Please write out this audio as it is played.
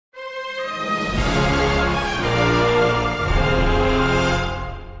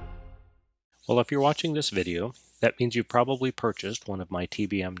Well, if you're watching this video, that means you probably purchased one of my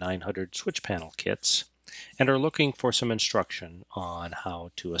TBM 900 switch panel kits and are looking for some instruction on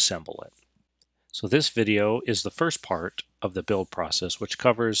how to assemble it. So this video is the first part of the build process, which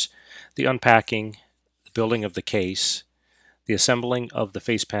covers the unpacking, the building of the case, the assembling of the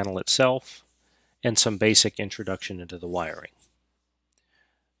face panel itself, and some basic introduction into the wiring.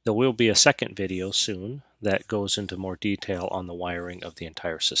 There will be a second video soon that goes into more detail on the wiring of the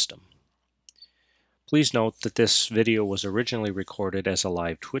entire system. Please note that this video was originally recorded as a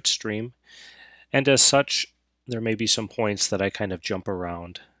live Twitch stream, and as such, there may be some points that I kind of jump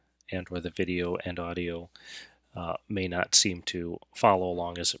around and where the video and audio may not seem to follow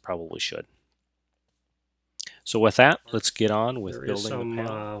along as it probably should. So with that, let's get on with building the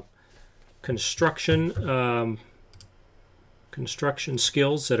panel. Construction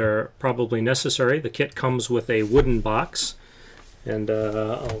skills that are probably necessary. The kit comes with a wooden box, and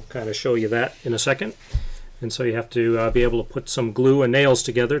I'll kind of show you that in a second. And so you have to be able to put some glue and nails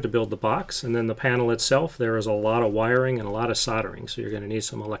together to build the box. And then the panel itself, there is a lot of wiring and a lot of soldering, so you're going to need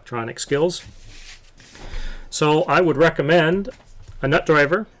some electronic skills. So I would recommend a nut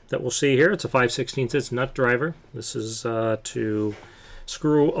driver that we'll see here. It's a 5/16" nut driver. This is to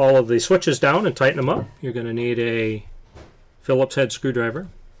screw all of the switches down and tighten them up. You're going to need a Phillips head screwdriver.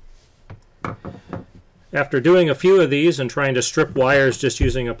 After doing a few of these and trying to strip wires just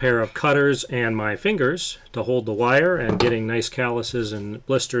using a pair of cutters and my fingers to hold the wire and getting nice calluses and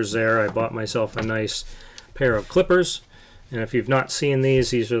blisters there, I bought myself a nice pair of clippers. And if you've not seen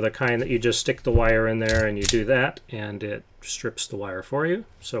these are the kind that you just stick the wire in there and you do that and it strips the wire for you.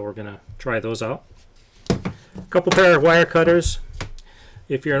 So we're going to try those out. A couple pair of wire cutters.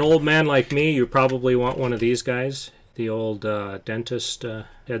 If you're an old man like me, you probably want one of these guys. The old dentist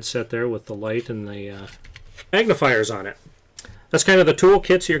headset there with the light and the magnifiers on it. That's kind of the tool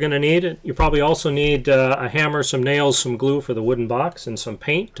kits you're going to need. You probably also need a hammer, some nails, some glue for the wooden box, and some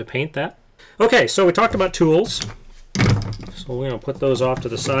paint to paint that. Okay, so we talked about tools. So we're going to put those off to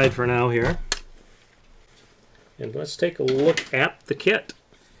the side for now here. And let's take a look at the kit.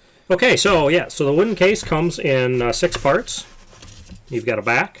 Okay, so yeah, so the wooden case comes in 6 parts. You've got a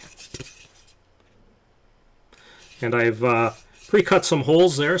back. And I've pre-cut some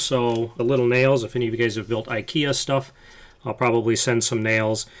holes there, so the little nails, if any of you guys have built IKEA stuff, I'll probably send some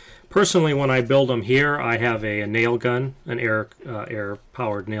nails. Personally, when I build them here, I have a nail gun, an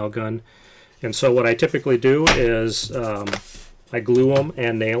air-powered nail gun. And so what I typically do is I glue them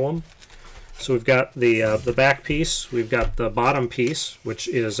and nail them. So we've got the back piece, we've got the bottom piece, which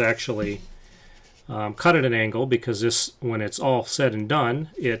is actually cut at an angle because this, when it's all said and done,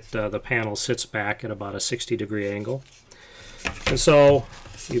 the panel sits back at about a 60-degree angle. And so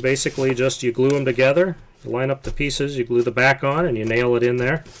you basically you glue them together, you line up the pieces, you glue the back on, and you nail it in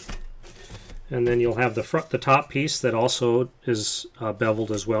there. And then you'll have the top piece that also is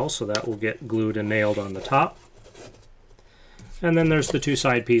beveled as well, so that will get glued and nailed on the top. And then there's the 2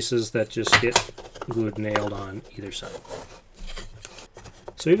 side pieces that just get glued and nailed on either side.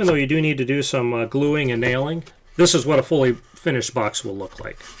 So even though you do need to do some gluing and nailing, this is what a fully finished box will look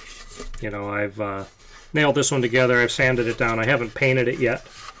like. You know, I've nailed this one together, I've sanded it down, I haven't painted it yet.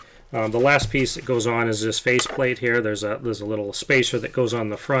 The last piece that goes on is this face plate here. There's a little spacer that goes on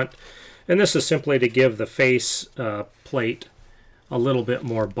the front, and this is simply to give the face plate a little bit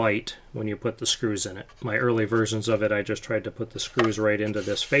more bite when you put the screws in it. My early versions of it, I just tried to put the screws right into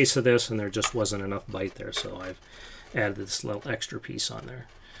this face of this, and there just wasn't enough bite there, so I've added this little extra piece on there.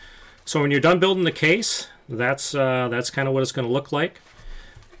 So when you're done building the case, that's kind of what it's going to look like.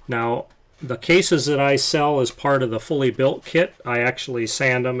 Now, the cases that I sell as part of the fully built kit, I actually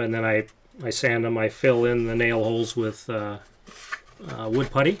sand them, and then I sand them, I fill in the nail holes with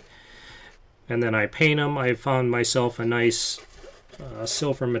wood putty, and then I paint them. I found myself a nice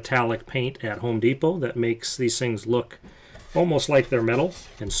silver metallic paint at Home Depot that makes these things look almost like they're metal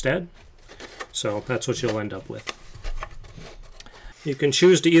instead. So that's what you'll end up with. You can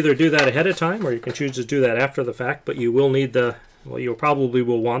choose to either do that ahead of time or you can choose to do that after the fact, but you will need you probably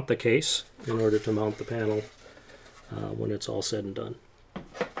will want the case in order to mount the panel when it's all said and done.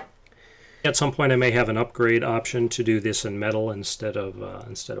 At some point I may have an upgrade option to do this in metal instead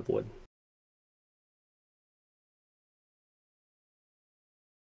of wood.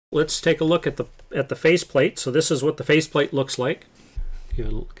 Let's take a look at the face plate. So this is what the face plate looks like. Get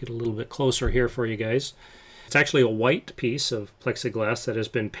a little bit closer here for you guys. It's actually a white piece of plexiglass that has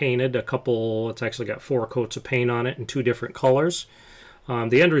been painted it's actually got 4 coats of paint on it in 2 different colors.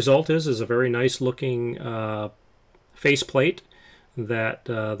 The end result is a very nice looking face plate that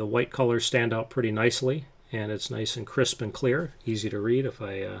the white colors stand out pretty nicely, and it's nice and crisp and clear, easy to read. If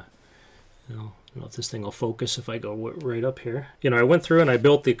I I don't know if this thing will focus if I go right up here. I went through and I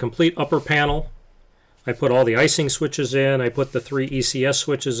built the complete upper panel. I put all the icing switches in. I put the 3 ECS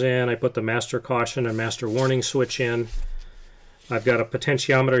switches in. I put the master caution and master warning switch in. I've got a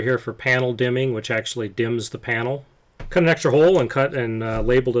potentiometer here for panel dimming, which actually dims the panel. Cut an extra hole and cut and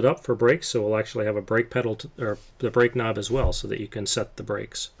labeled it up for brakes, so we'll actually have a brake pedal or the brake knob as well, so that you can set the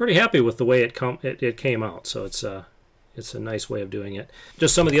brakes. Pretty happy with the way it came out, so it's a nice way of doing it.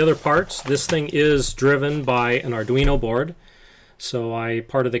 Just some of the other parts. This thing is driven by an Arduino board. So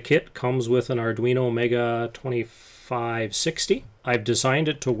part of the kit comes with an Arduino Mega 2560. I've designed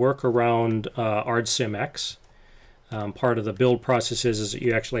it to work around ArdSimX. Part of the build process is that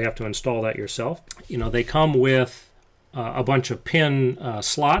you actually have to install that yourself. They come with a bunch of pin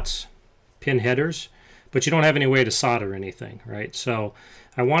slots, pin headers, but you don't have any way to solder anything, right? So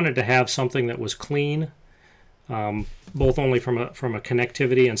I wanted to have something that was clean, both only from a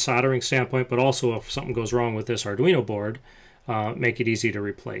connectivity and soldering standpoint, but also if something goes wrong with this Arduino board, make it easy to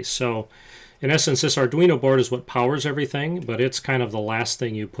replace. So in essence, this Arduino board is what powers everything, but it's kind of the last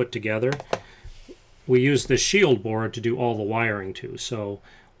thing you put together. We use this shield board to do all the wiring to. So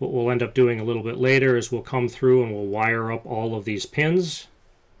what we'll end up doing a little bit later is we'll come through and we'll wire up all of these pins,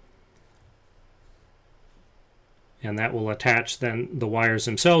 and that will attach, then the wires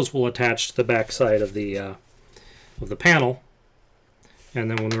themselves will attach to the back side of the panel,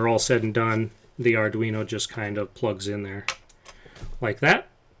 and then when we're all said and done, the Arduino just kind of plugs in there like that,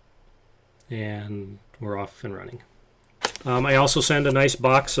 and we're off and running. I also send a nice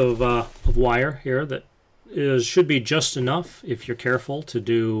box of wire here that should be just enough if you're careful to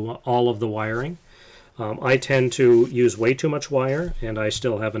do all of the wiring. I tend to use way too much wire, and I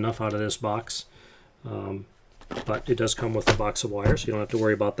still have enough out of this box, but it does come with a box of wire, so you don't have to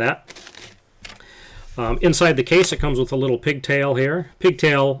worry about that. Inside the case, it comes with a little pigtail here.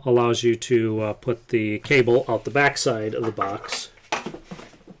 Pigtail allows you to put the cable out the back side of the box.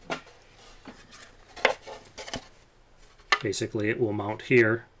 Basically, it will mount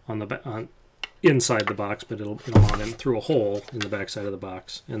here on inside the box, but it'll mount in through a hole in the back side of the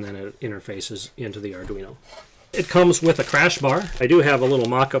box, and then it interfaces into the Arduino. It comes with a crash bar. I do have a little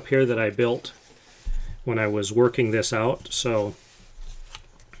mock-up here that I built when I was working this out. So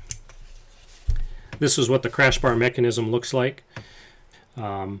this is what the crash bar mechanism looks like.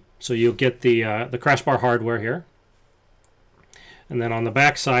 So you'll get the crash bar hardware here. And then on the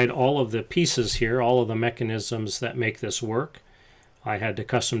back side, all of the pieces here, all of the mechanisms that make this work, I had to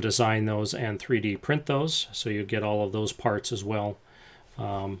custom design those and 3D print those. So you get all of those parts as well,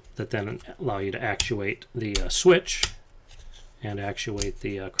 that then allow you to actuate the switch and actuate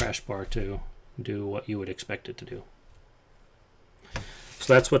the crash bar to do what you would expect it to do.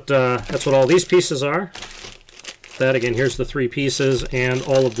 So that's what all these pieces are. That again, here's the 3 pieces and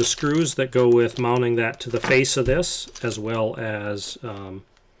all of the screws that go with mounting that to the face of this, as well as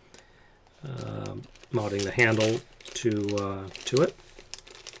mounting the handle to it.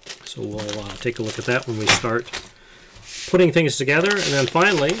 So we'll take a look at that when we start putting things together. And then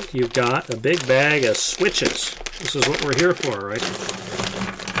finally, you've got a big bag of switches. This is what we're here for, right?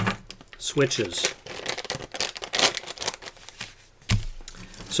 Switches.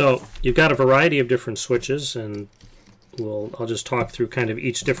 So you've got a variety of different switches, and I'll just talk through kind of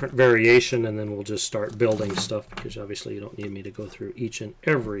each different variation, and then we'll just start building stuff, because obviously you don't need me to go through each and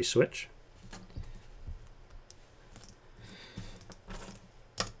every switch.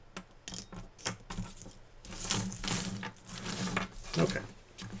 Okay.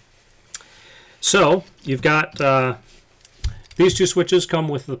 So you've got these 2 switches come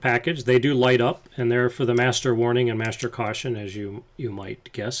with the package. They do light up, and they're for the master warning and master caution, as you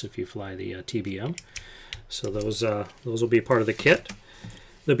might guess if you fly the TBM. So those will be part of the kit.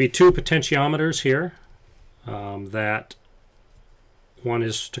 There'll be 2 potentiometers here. That one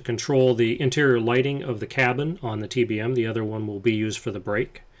is to control the interior lighting of the cabin on the TBM. The other one will be used for the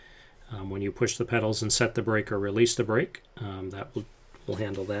brake. When you push the pedals and set the brake or release the brake, that will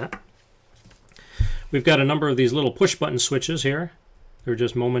handle that. We've got a number of these little push button switches here. They're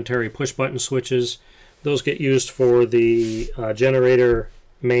just momentary push button switches. Those get used for the generator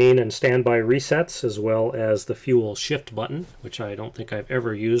main and standby resets, as well as the fuel shift button, which I don't think I've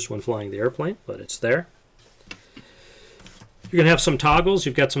ever used when flying the airplane, but it's there. You're going to have some toggles.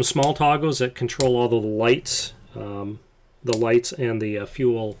 You've got some small toggles that control all the lights and the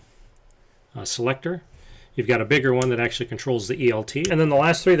fuel selector. You've got a bigger one that actually controls the ELT. And then the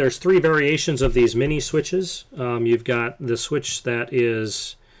last 3, there's 3 variations of these mini switches. You've got the switch that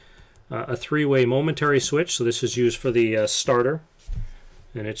is a 3-way momentary switch. So this is used for the starter.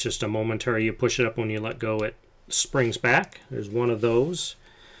 And it's just a momentary, you push it up, when you let go, it springs back. There's one of those.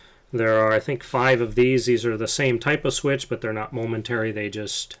 There are, I think, 5 of these. These are the same type of switch, but they're not momentary. They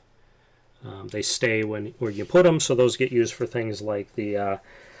just they stay where you put them. So those get used for things like the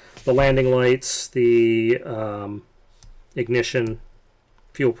landing lights, the ignition,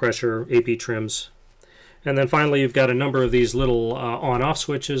 fuel pressure, AP trims. And then finally, you've got a number of these little on-off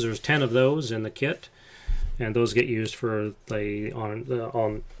switches. There's 10 of those in the kit, and those get used for the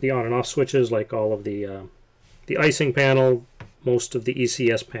on and off switches, like all of the icing panel, most of the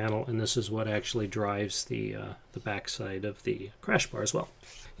ECS panel, and this is what actually drives the backside of the crash bar as well.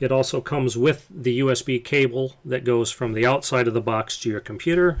 It also comes with the USB cable that goes from the outside of the box to your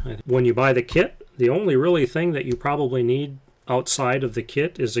computer. When you buy the kit, the only really thing that you probably need outside of the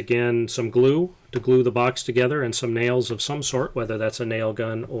kit is, again, some glue to glue the box together and some nails of some sort, whether that's a nail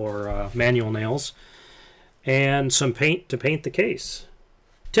gun or manual nails, and some paint to paint the case.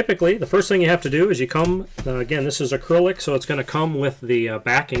 Typically, the first thing you have to do is you come, again, this is acrylic, so it's going to come with the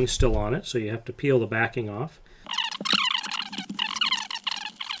backing still on it, so you have to peel the backing off.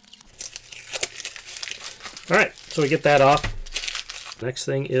 All right, so we get that off. Next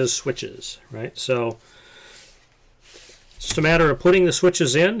thing is switches, right? So it's just a matter of putting the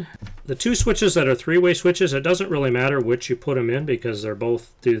switches in. The 2 switches that are 3-way switches, it doesn't really matter which you put them in because they're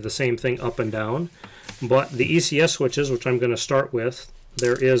both do the same thing up and down. But the ECS switches, which I'm going to start with,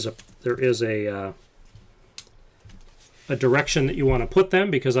 there is a direction that you want to put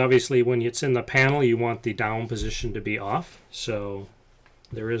them, because obviously when it's in the panel you want the down position to be off. So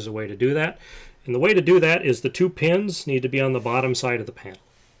there is a way to do that. And the way to do that is the 2 pins need to be on the bottom side of the panel.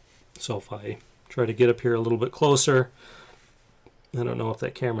 So if I try to get up here a little bit closer, I don't know if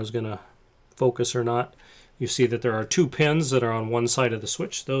that camera is going to focus or not. You see that there are 2 pins that are on one side of the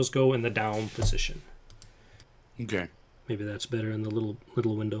switch. Those go in the down position. Okay. Maybe that's better in the little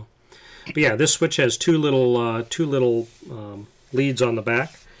window. But yeah, this switch has two little leads on the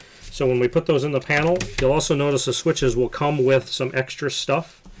back. So when we put those in the panel, you'll also notice the switches will come with some extra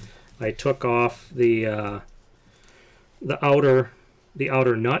stuff. I took off the outer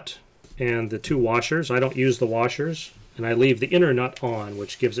nut and the 2 washers. I don't use the washers, and I leave the inner nut on,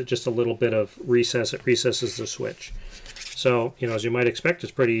 which gives it just a little bit of recess. It recesses the switch. So, you know, as you might expect,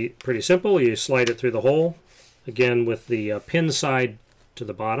 it's pretty simple. You slide it through the hole, again with the pin side to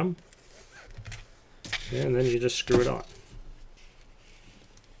the bottom, and then you just screw it on.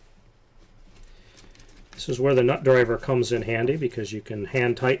 This is where the nut driver comes in handy, because you can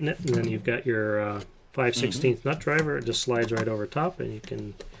hand tighten it, and then you've got your 5/16 nut driver. It just slides right over top, and you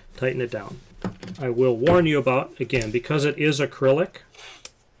can tighten it down. I will warn you about, again, because it is acrylic,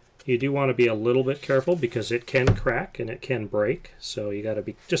 you do want to be a little bit careful, because it can crack and it can break. So you got to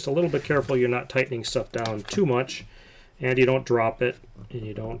be just a little bit careful you're not tightening stuff down too much, and you don't drop it and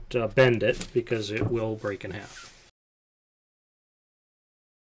you don't bend it, because it will break in half.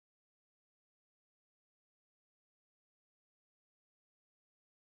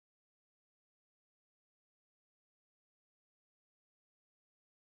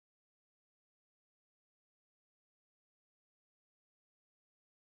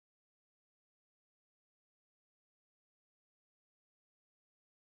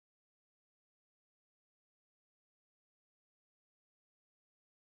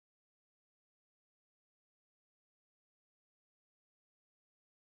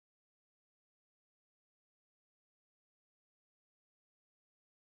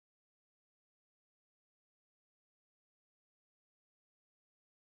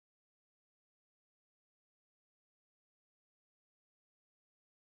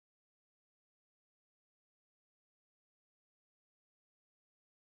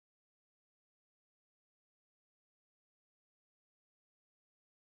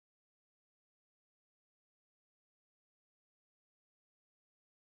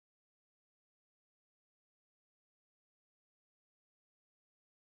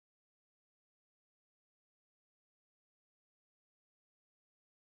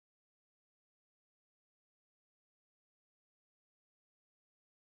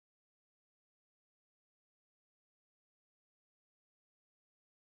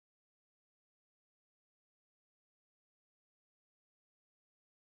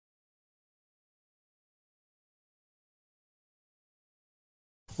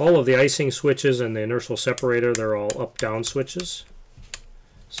 All of the icing switches and the inertial separator, they're all up-down switches.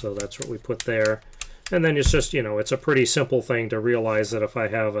 So that's what we put there. And then it's just, you know, it's a pretty simple thing to realize that if I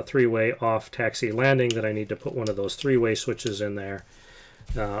have a 3-way off taxi landing, that I need to put one of those 3-way switches in there,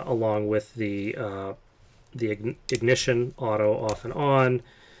 along with the ignition auto off and on,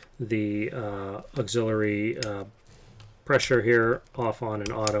 the auxiliary pressure here off, on,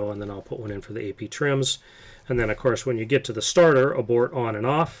 and auto, and then I'll put one in for the AP trims. And then, of course, when you get to the starter, abort on and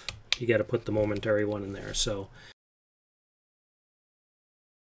off, you got to put the momentary one in there. So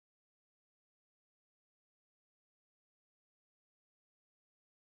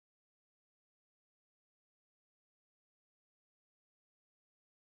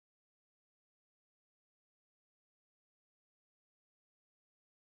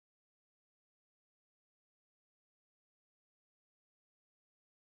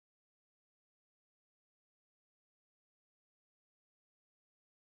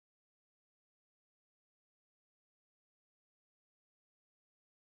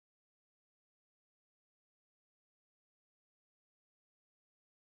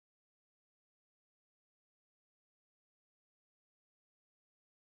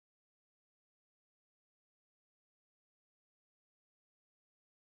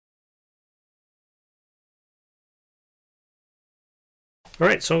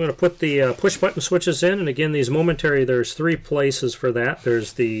alright, so I'm going to put the push button switches in, and again these momentary, there's 3 places for that.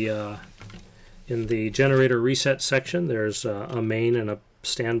 There's the in the generator reset section, there's a main and a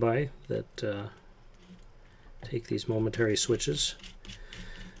standby that take these momentary switches.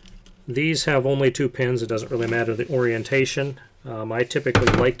 These have only 2 pins. It doesn't really matter the orientation. I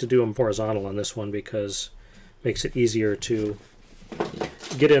typically like to do them horizontal on this one because it makes it easier to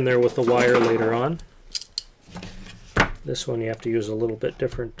get in there with the wire later on. This one you have to use a little bit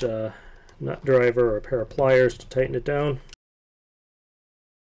different nut driver or a pair of pliers to tighten it down.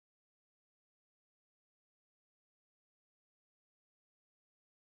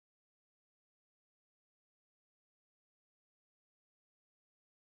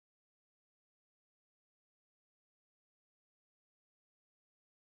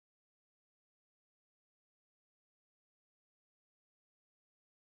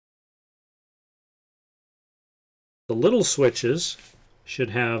 The little switches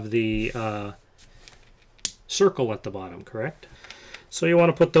should have the circle at the bottom, correct? So you want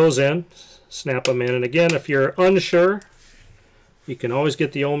to put those in, snap them in, and again, if you're unsure, you can always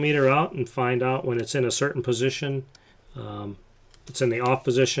get the ohm meter out and find out when it's in a certain position. It's in the off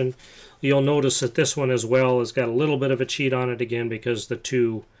position. You'll notice that this one as well has got a little bit of a cheat on it again because the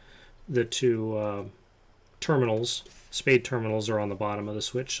two terminals, spade terminals, are on the bottom of the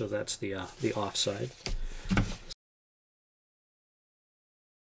switch, so that's the off side.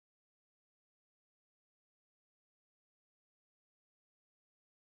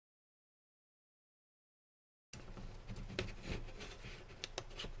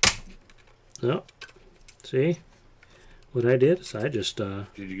 Oh, see what I did is I just Did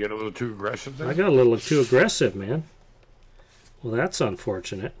you get a little too aggressive there? I got a little too aggressive, man. Well, that's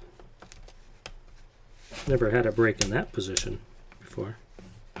unfortunate. Never had a break in that position before.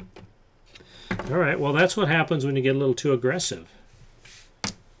 All right, well, that's what happens when you get a little too aggressive.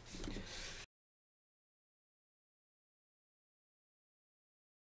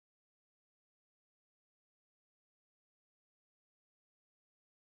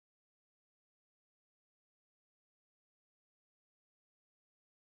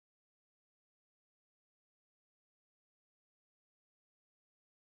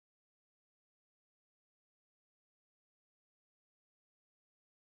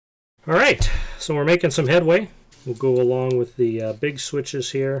 All right, so we're making some headway. We'll go along with the big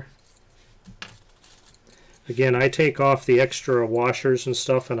switches here. Again, I take off the extra washers and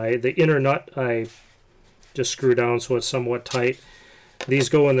stuff, and the inner nut I just screw down so it's somewhat tight. These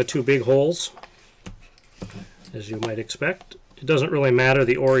go in the 2 big holes, as you might expect. It doesn't really matter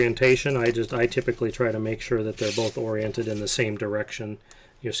the orientation. I typically try to make sure that they're both oriented in the same direction.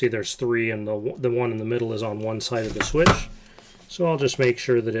 You'll see there's 3, and the one in the middle is on one side of the switch. So I'll just make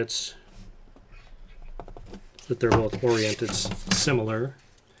sure that they're both oriented similar.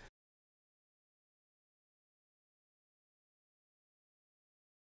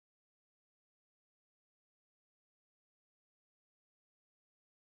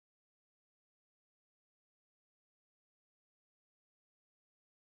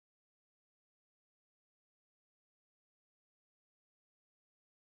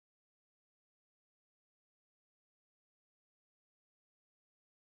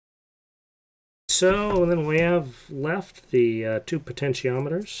 So then we have left the 2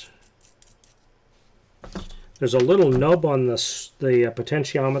 potentiometers. There's a little nub on the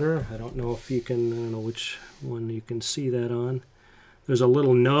potentiometer. I don't know if you can, I don't know which one you can see that on. There's a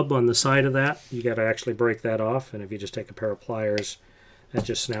little nub on the side of that. You got to actually break that off, and if you just take a pair of pliers, that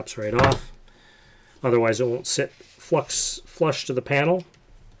just snaps right off. Otherwise it won't sit flush to the panel.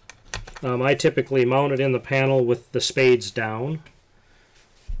 I typically mount it in the panel with the spades down.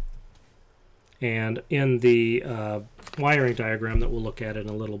 And in the wiring diagram that we'll look at in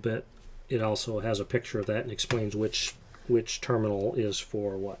a little bit, it also has a picture of that and explains which terminal is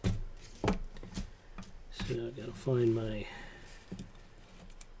for what. So I've got to find my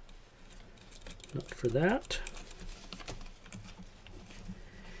nut for that.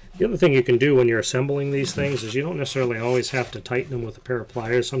 The other thing you can do when you're assembling these things is you don't necessarily always have to tighten them with a pair of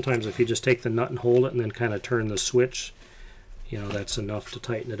pliers. Sometimes if you just take the nut and hold it and then kind of turn the switch, you know, that's enough to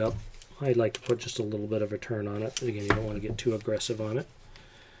tighten it up. I'd like to put just a little bit of a turn on it. But again, you don't want to get too aggressive on it.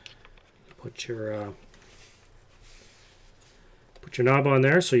 Put your knob on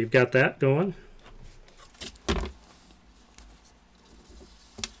there so you've got that going.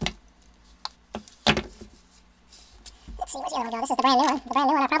 Let's see, where's the other one go? This is the brand new one. The brand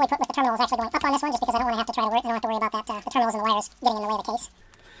new one I probably put with the terminals actually going up on this one just because I don't want to have to try to worry, I don't have to worry about that, the terminals and the wires getting in the way of the case.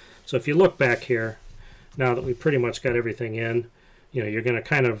 So if you look back here, now that we pretty much got everything in, you know, you're going to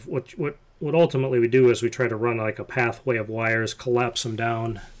kind of, what ultimately we do is we try to run like a pathway of wires, collapse them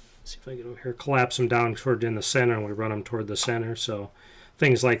down. Let's see if I get over here, collapse them down toward in the center, and we run them toward the center. So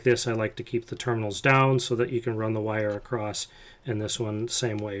things like this, I like to keep the terminals down so that you can run the wire across, and this one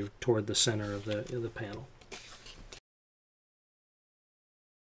same way toward the center of the panel.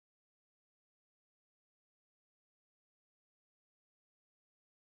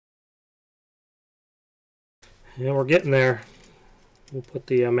 Yeah, we're getting there. We'll put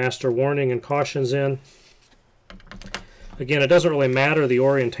the master warning and cautions in. Again, it doesn't really matter the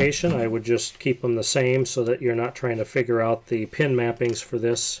orientation. I would just keep them the same so that you're not trying to figure out the pin mappings for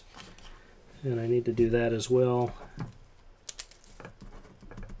this. And I need to do that as well.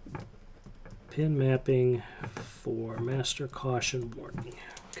 Pin mapping for master caution warning.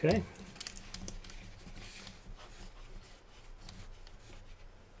 Okay.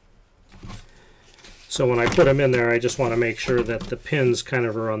 So when I put them in there, I just want to make sure that the pins kind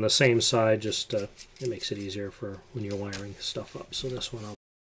of are on the same side. Just it makes it easier for when you're wiring stuff up. So this one,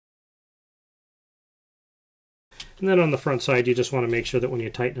 and then on the front side, you just want to make sure that when you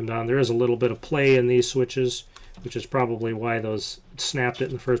tighten them down, there is a little bit of play in these switches, which is probably why those snapped it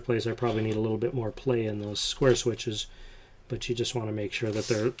in the first place. I probably need a little bit more play in those square switches, but you just want to make sure that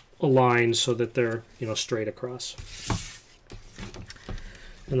they're aligned so that they're, you know, straight across.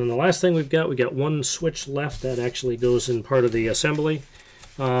 And then the last thing we got one switch left that actually goes in part of the assembly,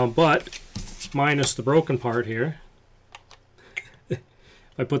 but minus the broken part here.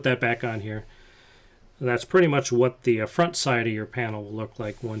 I put that back on here. And that's pretty much what the front side of your panel will look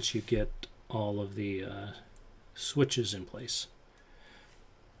like once you get all of the switches in place.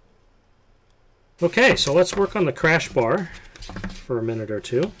 Okay, so let's work on the crash bar for a minute or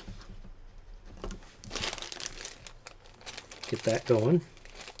two. Get that going.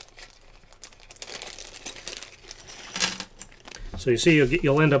 So you see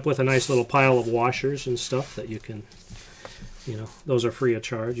you'll end up with a nice little pile of washers and stuff that you can, you know, those are free of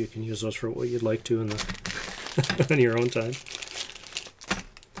charge. You can use those for what you'd like to in the in your own time.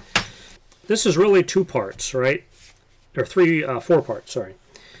 This is really two parts, right? Or four parts, sorry.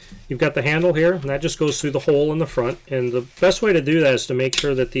 You've got the handle here, and that just goes through the hole in the front. And the best way to do that is to make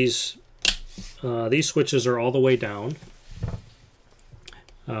sure that these switches are all the way down.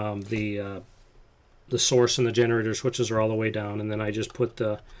 The source and the generator switches are all the way down, and then I just put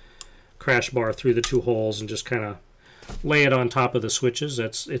the crash bar through the two holes and just kind of lay it on top of the switches.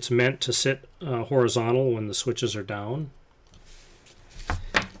 It's meant to sit horizontal when the switches are down.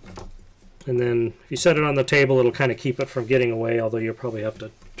 And then if you set it on the table, it'll kind of keep it from getting away, although you'll probably have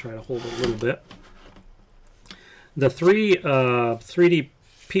to try to hold it a little bit. The three 3D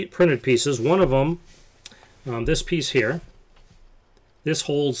printed pieces, one of them, this piece here, this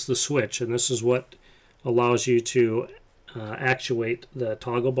holds the switch, and this is what allows you to actuate the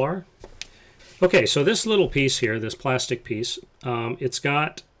toggle bar. Okay, so this little piece here, this plastic piece, it's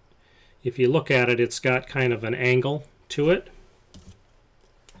got, if you look at it, it's got kind of an angle to it.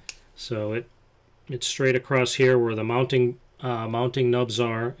 So it's straight across here where the mounting nubs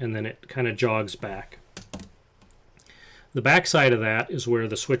are, and then it kind of jogs back. The back side of that is where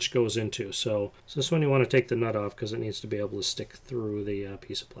the switch goes into. So this one you want to take the nut off because it needs to be able to stick through the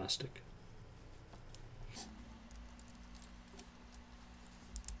piece of plastic.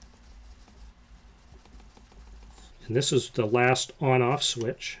 And this is the last on-off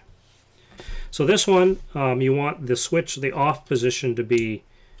switch. So this one, you want the switch, the off position, to be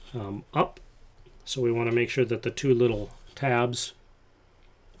up. So we want to make sure that the two little tabs,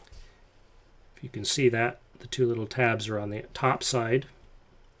 if you can see that, the two little tabs are on the top side.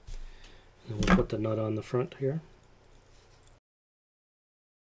 And we'll put the nut on the front here.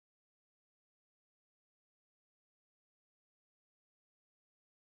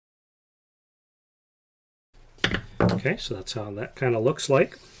 Okay, so that's how that kind of looks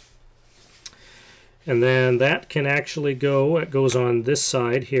like. And then that can actually go, it goes on this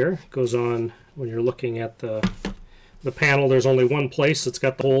side here, it goes on when you're looking at the panel, there's only one place that's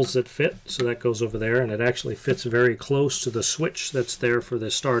got the holes that fit, so that goes over there, and it actually fits very close to the switch that's there for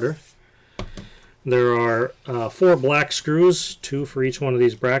the starter. There are 4 black screws, 2 for each one of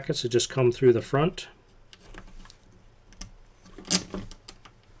these brackets that just come through the front.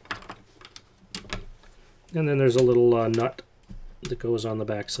 And then there's a little nut that goes on the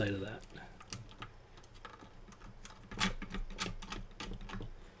back side of that.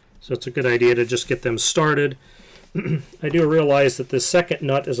 So it's a good idea to just get them started. I do realize that this second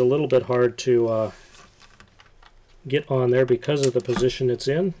nut is a little bit hard to get on there because of the position it's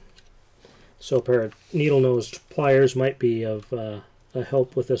in. So a pair of needle-nosed pliers might be of a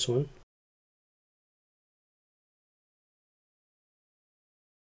help with this one.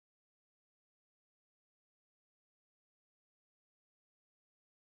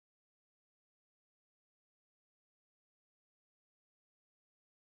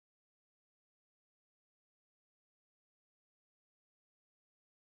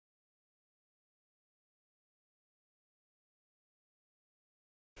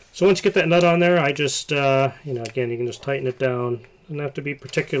 So once you get that nut on there, I just, again, you can just tighten it down. It doesn't have to be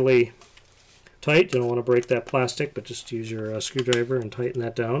particularly tight. You don't want to break that plastic, but just use your screwdriver and tighten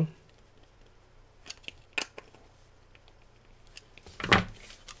that down.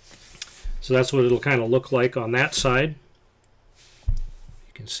 So that's what it'll kind of look like on that side.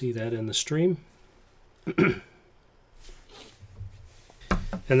 You can see that in the stream. And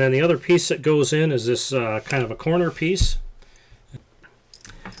then the other piece that goes in is this kind of a corner piece.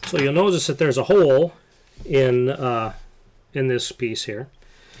 So you'll notice that there's a hole in this piece here,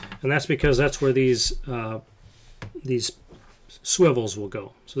 and that's because that's where these swivels will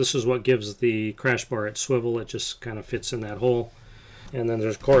go. So this is what gives the crash bar its swivel. It just kind of fits in that hole, and then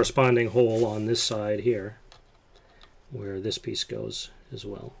there's a corresponding hole on this side here where this piece goes as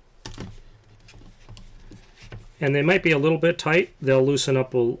well. And they might be a little bit tight. They'll loosen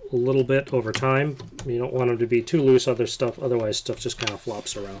up a little bit over time. You don't want them to be too loose, otherwise stuff just kind of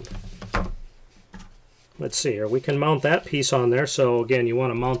flops around. Let's see here. We can mount that piece on there. So again, you want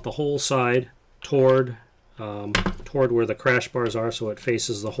to mount the whole side toward where the crash bars are, so it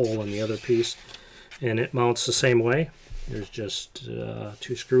faces the hole in the other piece. And it mounts the same way. There's just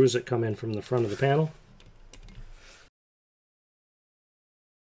 2 screws that come in from the front of the panel.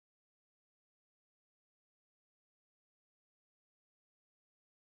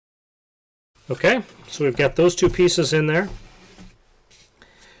 Okay, so we've got those 2 pieces in there,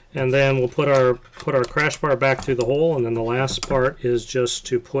 and then we'll put our crash bar back through the hole, and then the last part is just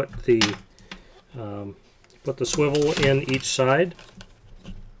to put the swivel in each side.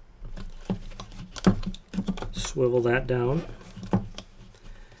 Swivel that down,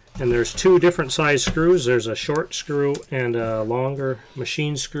 and there's 2 different size screws. There's a short screw and a longer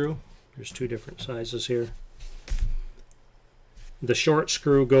machine screw. There's 2 different sizes here. The short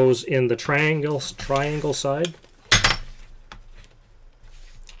screw goes in the triangle side.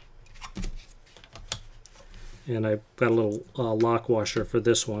 And I've got a little lock washer for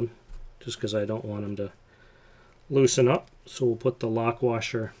this one, just because I don't want them to loosen up. So we'll put the lock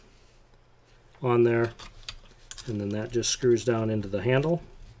washer on there, and then that just screws down into the handle.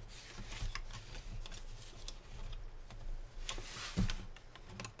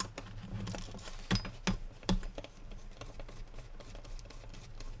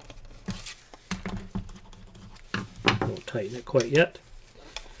 Tighten it quite yet.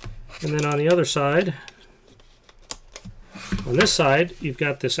 And then on the other side, on this side, you've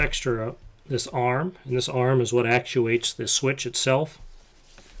got this extra, this arm, and this arm is what actuates the switch itself.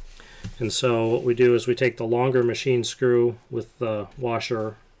 And so what we do is we take the longer machine screw with the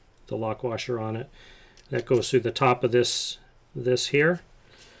washer, the lock washer on it. That goes through the top of this here.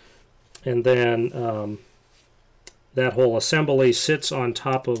 And then that whole assembly sits on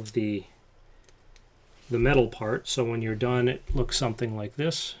top of the metal part, so when you're done it looks something like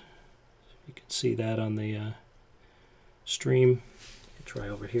this. You can see that on the stream. Try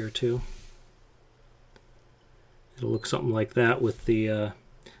over here too. It'll look something like that with the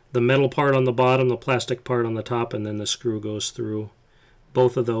metal part on the bottom, the plastic part on the top, and then the screw goes through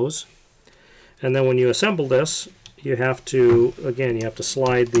both of those. And then when you assemble this, you have to, again, you have to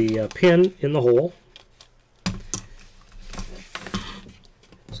slide the pin in the hole.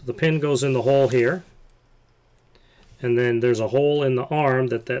 So the pin goes in the hole here. And then there's a hole in the arm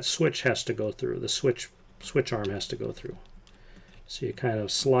that switch has to go through. The switch arm has to go through. So you kind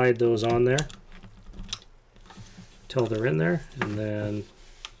of slide those on there until they're in there, and then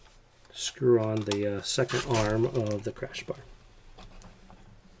screw on the second arm of the crash bar.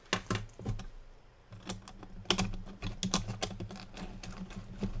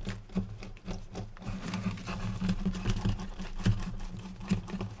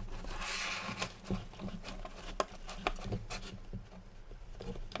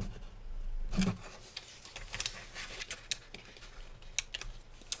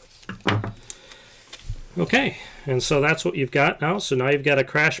 Okay, and so that's what you've got now. So now you've got a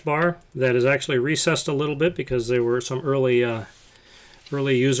crash bar that is actually recessed a little bit because there were some early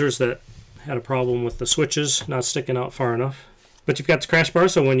users that had a problem with the switches not sticking out far enough. But you've got the crash bar,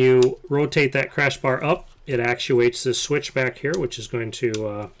 so when you rotate that crash bar up, it actuates this switch back here, which is going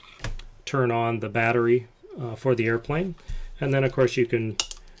to turn on the battery for the airplane. And then, of course, you can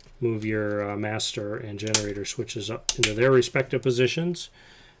move your master and generator switches up into their respective positions.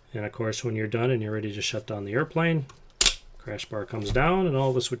 And, of course, when you're done and you're ready to shut down the airplane, crash bar comes down and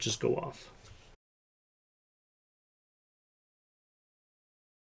all the switches go off.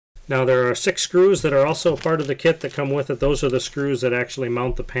 Now there are 6 screws that are also part of the kit that come with it. Those are the screws that actually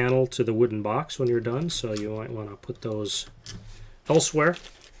mount the panel to the wooden box when you're done. So you might want to put those elsewhere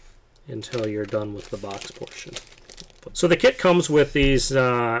until you're done with the box portion. So the kit comes with these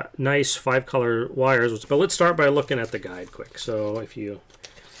nice 5-color wires. But let's start by looking at the guide quick. So if you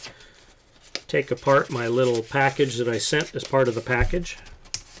take apart my little package that I sent as part of the package.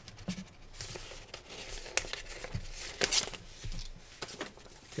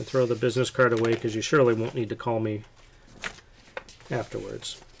 You can throw the business card away because you surely won't need to call me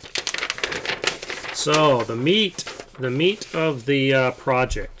afterwards. So the meat of the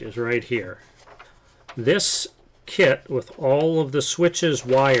project is right here. This kit with all of the switches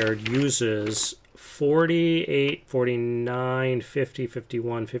wired uses 48, 49, 50,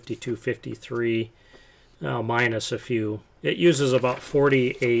 51, 52, 53, minus a few. It uses about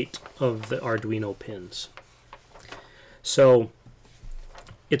 48 of the Arduino pins. So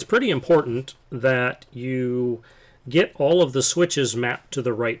it's pretty important that you get all of the switches mapped to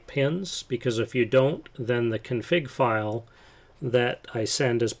the right pins, because if you don't, then the config file that I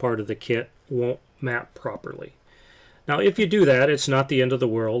send as part of the kit won't map properly. Now, if you do that, it's not the end of the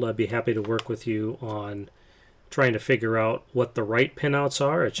world. I'd be happy to work with you on trying to figure out what the right pinouts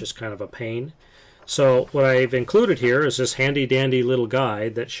are. It's just kind of a pain. So what I've included here is this handy-dandy little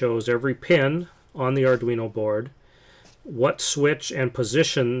guide that shows every pin on the Arduino board, what switch and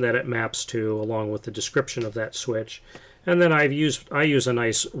position that it maps to, along with the description of that switch. And then I use a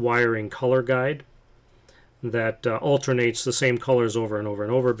nice wiring color guide that alternates the same colors over and over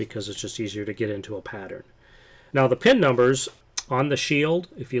and over because it's just easier to get into a pattern. Now the pin numbers on the shield,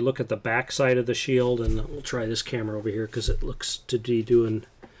 if you look at the back side of the shield, and we'll try this camera over here because it looks to be doing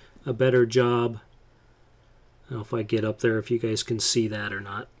a better job. I don't know if I get up there if you guys can see that or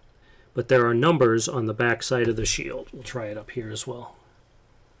not. But there are numbers on the back side of the shield. We'll try it up here as well.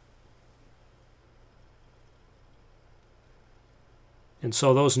 And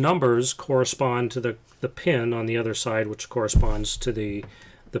so those numbers correspond to the pin on the other side, which corresponds to the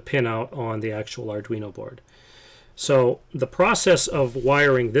pinout on the actual Arduino board. So the process of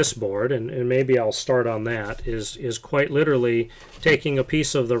wiring this board, and maybe I'll start on that, is quite literally taking a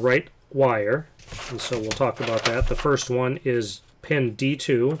piece of the right wire. And so we'll talk about that. The first one is pin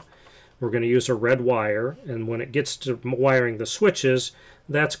D2. We're going to use a red wire, and when it gets to wiring the switches,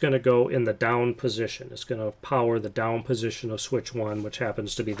 that's going to go in the down position. It's going to power the down position of switch 1, which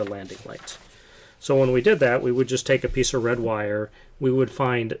happens to be the landing lights. So when we did that, we would just take a piece of red wire. We would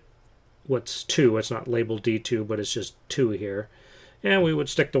find what's 2. It's not labeled D2, but it's just 2 here. And we would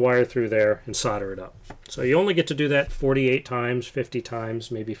stick the wire through there and solder it up. So you only get to do that 48 times, 50 times,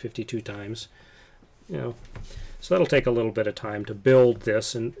 maybe 52 times. You know. So that'll take a little bit of time to build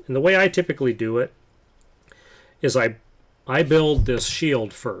this. And the way I typically do it is I build this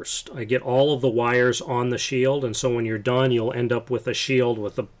shield first. I get all of the wires on the shield, and so when you're done, you'll end up with a shield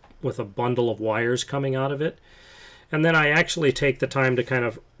with a bundle of wires coming out of it. And then I actually take the time to kind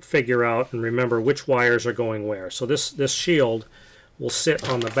of figure out and remember which wires are going where. So this shield will sit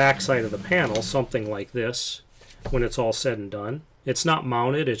on the back side of the panel, something like this, when it's all said and done. It's not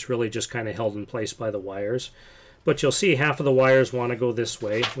mounted, it's really just kind of held in place by the wires. But you'll see half of the wires want to go this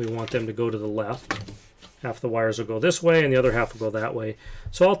way. We want them to go to the left. Half the wires will go this way, and the other half will go that way.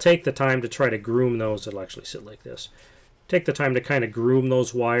 So I'll take the time to try to groom those. It'll actually sit like this. Take the time to kind of groom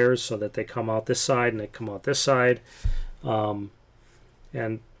those wires so that they come out this side and they come out this side.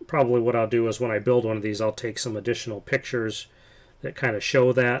 And probably what I'll do is when I build one of these, I'll take some additional pictures that kind of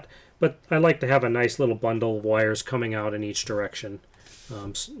show that. But I like to have a nice little bundle of wires coming out in each direction.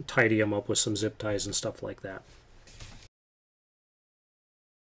 Tidy them up with some zip ties and stuff like that.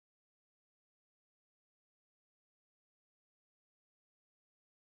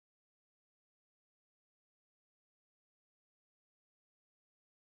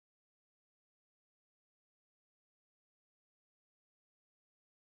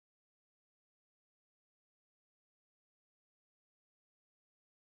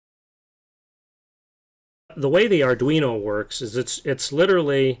 The way the Arduino works is it's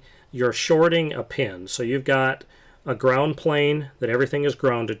literally you're shorting a pin. So you've got a ground plane that everything is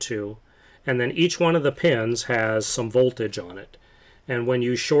grounded to, and then each one of the pins has some voltage on it. And when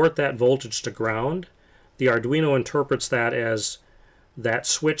you short that voltage to ground, the Arduino interprets that as that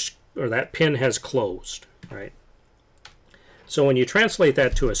switch or that pin has closed, right? So when you translate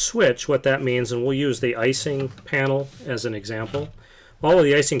that to a switch, what that means, and we'll use the icing panel as an example, all of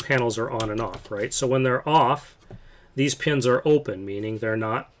the icing panels are on and off, right? So when they're off, these pins are open, meaning they're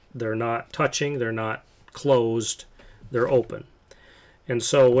not touching, they're not closed, they're open. And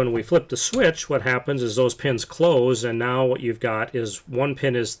so when we flip the switch, what happens is those pins close, and now what you've got is one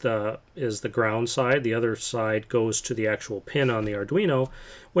pin is the ground side, the other side goes to the actual pin on the Arduino.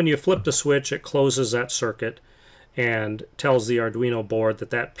 When you flip the switch, it closes that circuit and tells the Arduino board that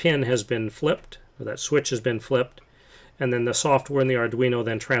that pin has been flipped, or that switch has been flipped, and then the software in the Arduino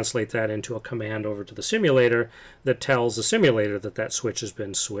then translates that into a command over to the simulator that tells the simulator that that switch has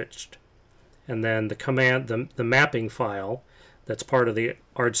been switched. And then the command, the mapping file that's part of the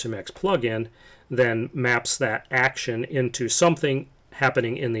ArdSimX plugin then maps that action into something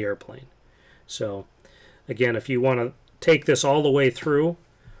happening in the airplane. So again, if you want to take this all the way through,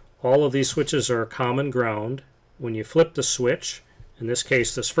 all of these switches are common ground. When you flip the switch, in this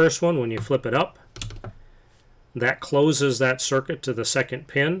case this first one, when you flip it up, that closes that circuit to the second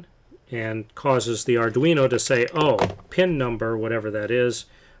pin and causes the Arduino to say, oh, pin number, whatever that is,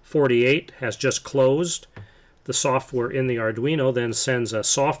 48 has just closed. The software in the Arduino then sends a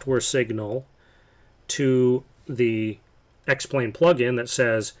software signal to the X-Plane plugin that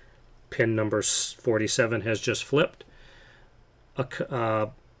says pin number 47 has just flipped. A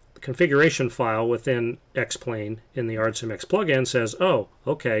configuration file within X-Plane in the ArdSimX plugin says, oh,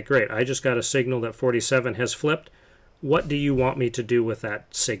 okay, great, I just got a signal that 47 has flipped. What do you want me to do with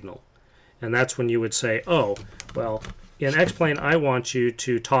that signal? And that's when you would say, oh, well, in X-Plane, I want you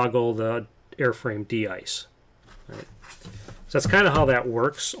to toggle the airframe de-ice. Right? So that's kind of how that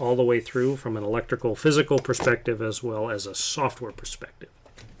works all the way through from an electrical, physical perspective as well as a software perspective.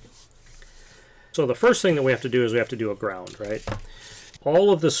 So the first thing that we have to do is we have to do a ground, right?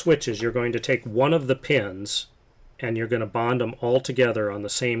 All of the switches, you're going to take one of the pins and you're going to bond them all together on the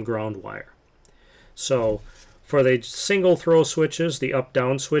same ground wire. So for the single throw switches, the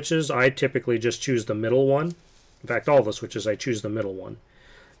up-down switches, I typically just choose the middle one. In fact, all the switches, I choose the middle one.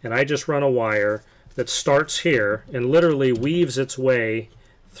 And I just run a wire that starts here and literally weaves its way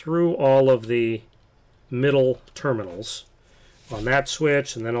through all of the middle terminals on that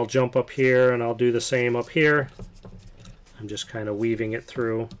switch, and then I'll jump up here and I'll do the same up here. I'm just kind of weaving it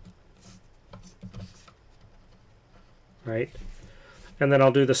through, right? And then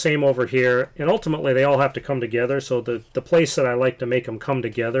I'll do the same over here, and ultimately they all have to come together. So the place that I like to make them come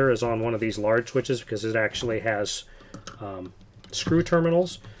together is on one of these large switches because it actually has screw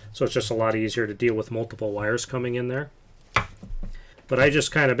terminals, so it's just a lot easier to deal with multiple wires coming in there. But I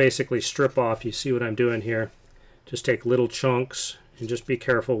just kind of basically strip off, you see what I'm doing here, just take little chunks and just be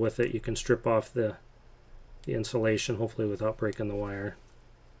careful with it. You can strip off the insulation, hopefully without breaking the wire.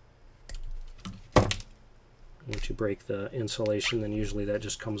 Once you break the insulation, then usually that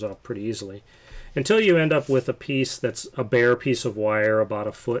just comes off pretty easily. Until you end up with a piece that's a bare piece of wire about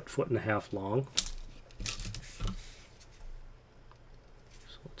a foot, foot and a half long. So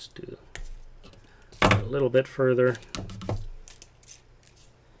let's do a little bit further.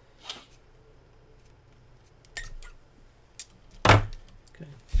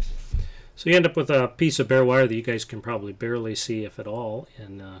 So you end up with a piece of bare wire that you guys can probably barely see, if at all,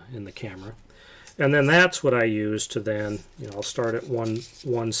 in the camera. And then that's what I use to then, I'll start at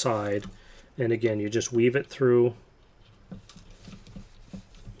one side, and again, you just weave it through,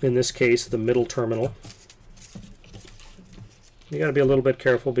 in this case, the middle terminal. You got to be a little bit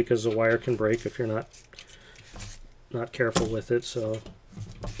careful because the wire can break if you're not careful with it. So,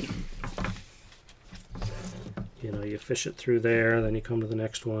 you fish it through there, then you come to the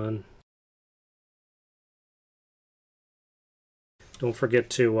next one. Don't forget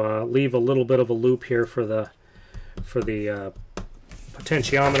to leave a little bit of a loop here for the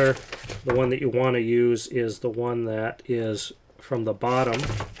potentiometer. The one that you want to use is the one that is from the bottom.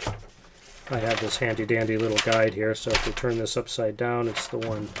 I have this handy dandy little guide here, so if you turn this upside down, it's the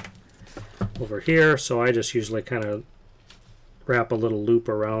one over here. So I just usually kind of wrap a little loop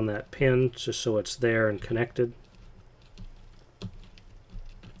around that pin just so it's there and connected.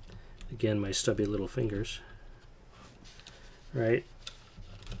 Again, my stubby little fingers. Right?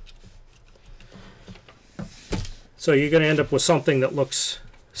 So you're going to end up with something that looks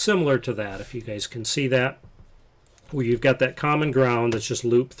similar to that, if you guys can see that, where you've got that common ground that's just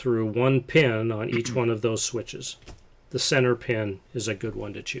looped through one pin on each one of those switches. the center pin is a good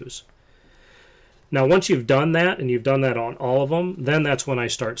one to choose. Now once you've done that, and you've done that on all of them, then that's when I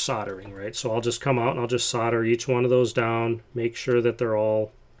start soldering, right? So I'll just come out and I'll just solder each one of those down, make sure that they're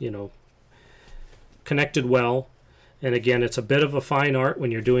all, connected well. And again, it's a bit of a fine art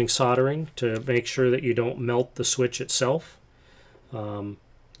when you're doing soldering to make sure that you don't melt the switch itself.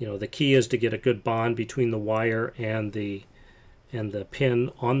 The key is to get a good bond between the wire and the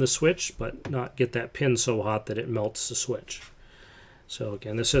pin on the switch, but not get that pin so hot that it melts the switch. So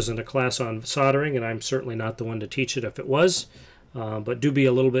again, this isn't a class on soldering, and I'm certainly not the one to teach it if it was. But do be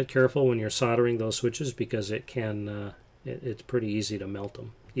a little bit careful when you're soldering those switches, because it can it's pretty easy to melt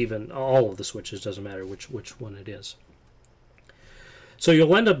them. Even all of the switches, doesn't matter which one it is. So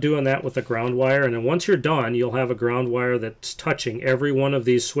you'll end up doing that with the ground wire, and then once you're done, you'll have a ground wire that's touching every one of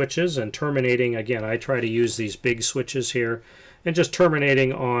these switches and terminating. Again, I try to use these big switches here and just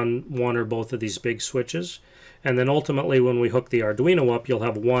terminating on one or both of these big switches. And then ultimately, when we hook the Arduino up, you'll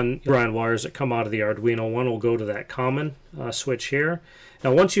have one ground wires that come out of the Arduino. One will go to that common switch here.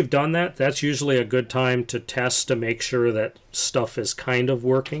 Now, once you've done that, that's usually a good time to test to make sure that stuff is kind of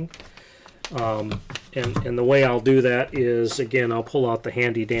working. And the way I'll do that is, again, I'll pull out the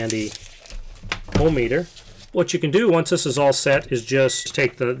handy-dandy ohm meter. What you can do once this is all set is just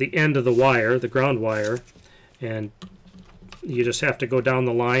take the end of the wire, the ground wire, and you just have to go down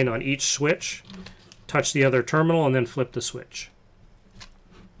the line on each switch, touch the other terminal, and then flip the switch.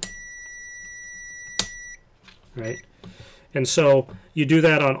 Right? And so you do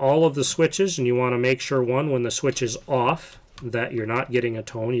that on all of the switches, and you want to make sure, when the switch is off, that you're not getting a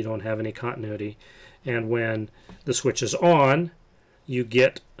tone, you don't have any continuity. And when the switch is on, you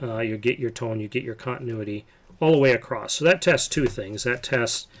get your tone, you get your continuity all the way across. So that tests two things. That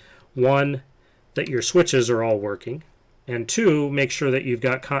tests, one, that your switches are all working, and two, make sure that you've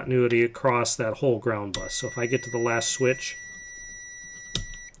got continuity across that whole ground bus. So if I get to the last switch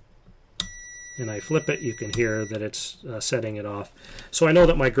and I flip it, you can hear that it's setting it off. So I know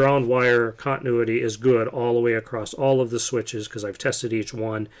that my ground wire continuity is good all the way across all of the switches because I've tested each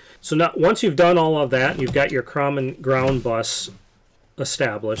one. So now, once you've done all of that, you've got your common ground bus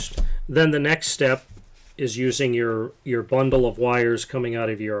established, then the next step is using your bundle of wires coming out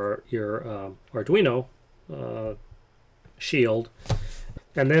of your Arduino shield.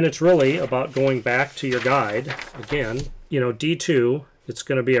 And then it's really about going back to your guide. Again, D2, it's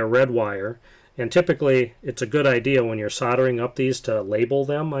going to be a red wire. And typically, it's a good idea when you're soldering up these to label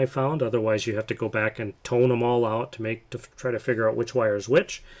them, I found. Otherwise, you have to go back and tone them all out to try to figure out which wire is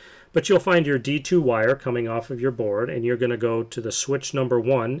which. But you'll find your D2 wire coming off of your board, and you're going to go to the switch number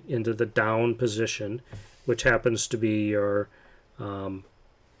 1 into the down position, which happens to be your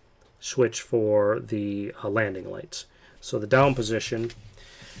switch for the landing lights. So the down position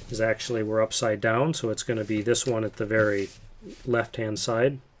is actually, we're upside down, so it's going to be this one at the very left-hand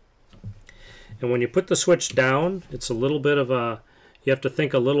side. And when you put the switch down, it's a little bit of a, you have to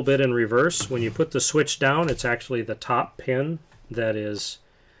think a little bit in reverse. When you put the switch down, it's actually the top pin that is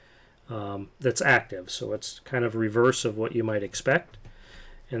that's active. So it's kind of reverse of what you might expect.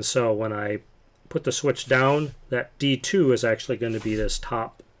 And so when I put the switch down, that D2 is actually going to be this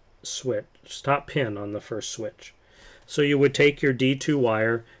top switch, top pin on the first switch. So you would take your D2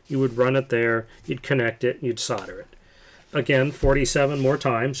 wire, you would run it there, you'd connect it, and you'd solder it. Again, 47 more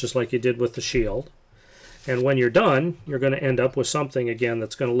times, just like you did with the shield. And when you're done, you're going to end up with something, again,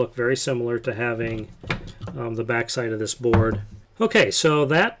 that's going to look very similar to having the backside of this board. Okay, so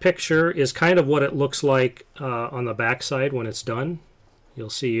that picture is kind of what it looks like on the backside when it's done. You'll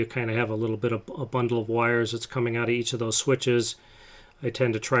see you kind of have a little bit of a bundle of wires that's coming out of each of those switches. I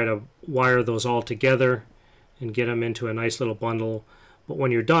tend to try to wire those all together and get them into a nice little bundle. But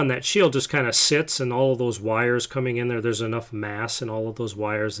when you're done, that shield just kind of sits, and all of those wires coming in there, there's enough mass in all of those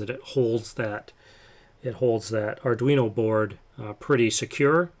wires that it holds that Arduino board pretty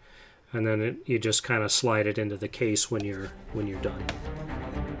secure, and then you just kind of slide it into the case when you're done.